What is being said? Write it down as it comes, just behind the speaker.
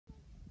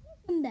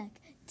Welcome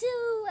back to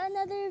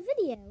another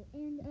video.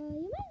 And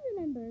you might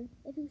remember,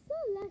 if you saw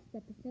last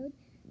episode,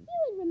 you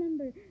would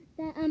remember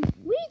that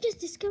we just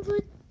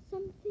discovered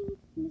something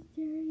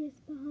mysterious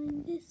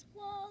behind this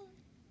wall.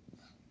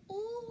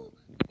 Oh,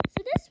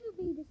 so this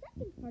will be the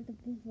second part of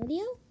this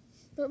video.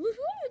 But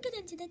before we get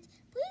into that,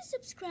 please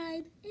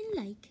subscribe and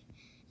like.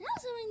 And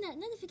also ring that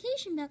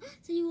notification bell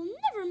so you will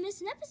never miss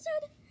an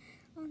episode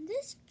on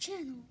this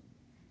channel.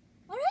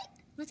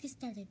 Alright, let's get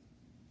started.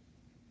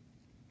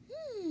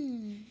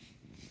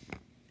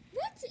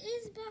 What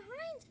is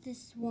behind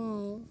this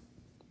wall?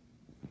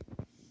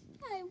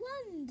 I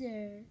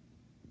wonder.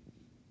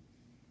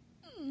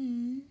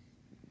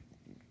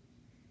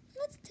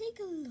 Let's take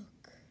a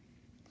look.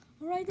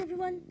 Alright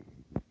everyone,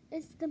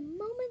 it's the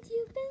moment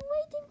you've been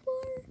waiting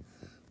for.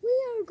 We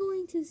are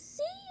going to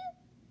see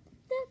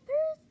that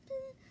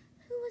person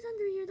who was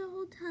under here the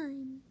whole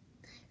time.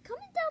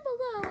 Comment down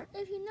below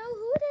if you know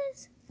who it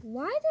is,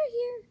 why they're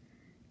here,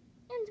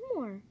 and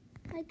more.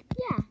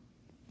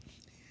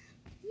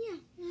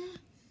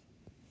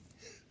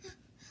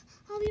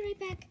 I'll be right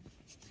back.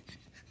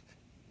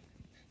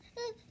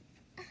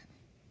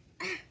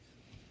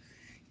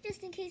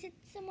 Just in case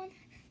it's someone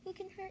who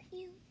can hurt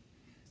you.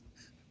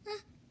 If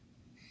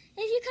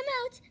you come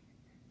out,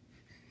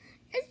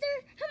 is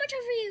there, how much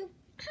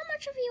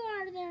of you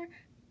are there?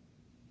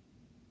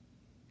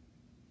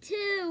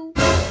 2.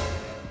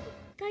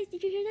 Guys,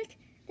 did you hear that?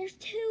 There's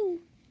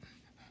 2.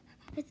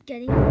 It's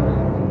getting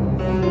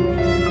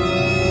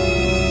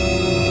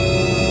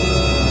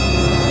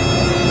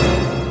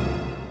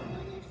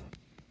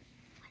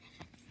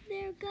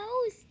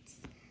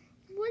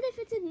What if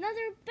it's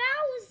another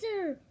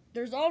Bowser?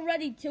 There's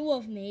already 2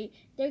 of me.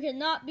 There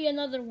cannot be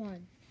another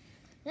one.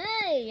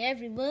 Hey,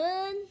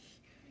 everyone.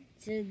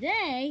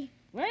 Today,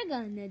 we're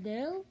gonna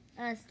do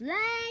a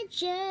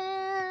slideshow.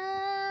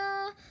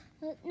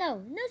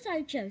 No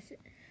slideshows.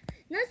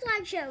 No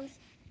slideshows.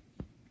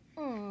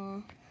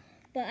 Aww.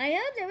 But I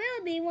hope there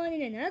will be one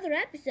in another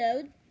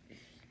episode.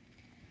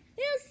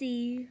 We'll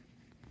see.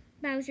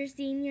 Bowser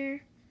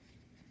Sr.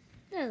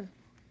 Oh.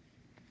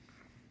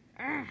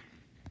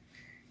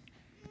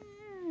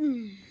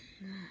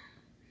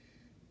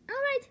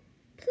 Alright,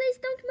 please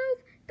don't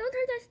move. Don't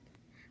hurt us.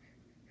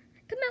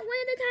 Come out one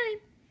at a time.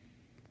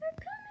 We're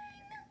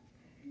coming.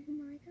 Oh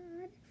my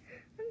god.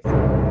 I'm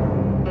sorry.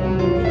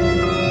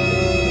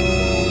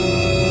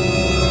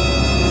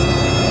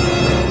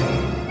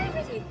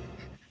 Everything.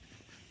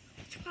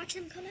 Let's watch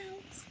them come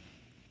out.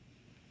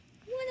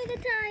 One at a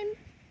time.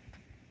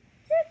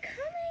 They're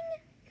coming.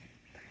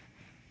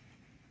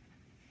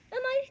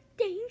 Am I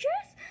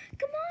dangerous?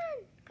 Come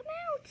on. Come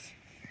out.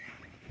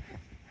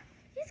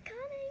 He's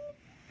coming.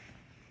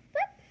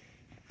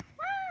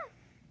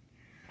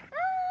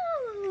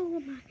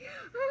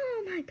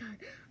 Oh my god.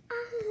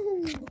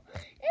 Oh,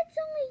 it's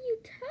only you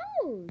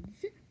Toads.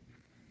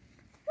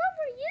 What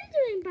were you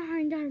doing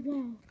behind our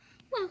wall?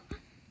 Well,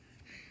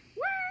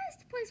 where's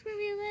the place where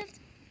we lived?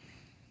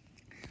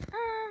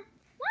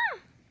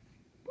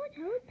 Poor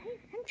Toad, pay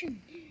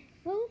attention.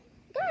 Well,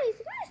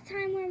 guys, last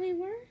time where we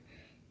were,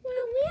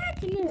 well, we had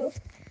to move.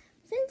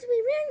 Since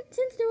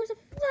there was a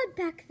flood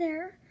back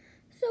there.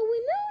 So we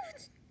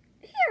moved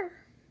here.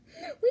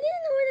 We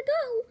didn't know where to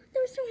go.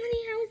 There were so many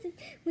houses.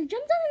 We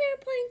jumped on an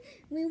airplane.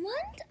 We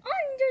went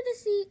under the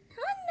sea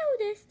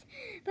unnoticed.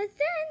 But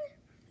then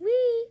we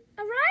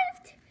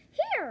arrived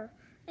here.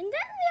 And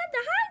then we had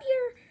to hide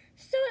here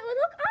so it would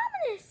look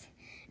ominous.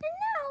 And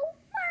now,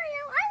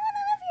 Mario, I want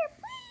to live here,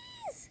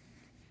 please.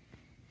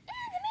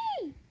 And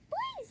me,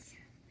 please.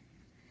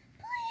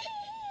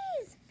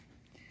 Please.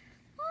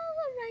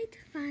 All right,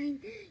 fine.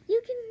 You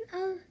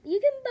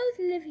can both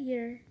live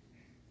here.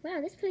 Wow,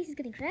 this place is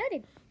getting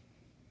crowded.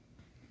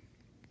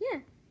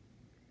 Yeah.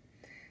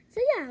 So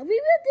yeah, we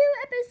will do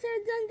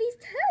episodes on these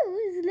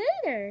Toads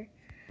later.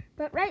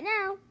 But right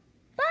now,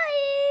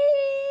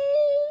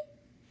 bye!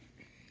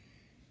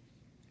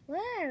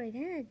 What are we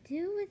gonna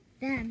do with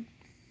them?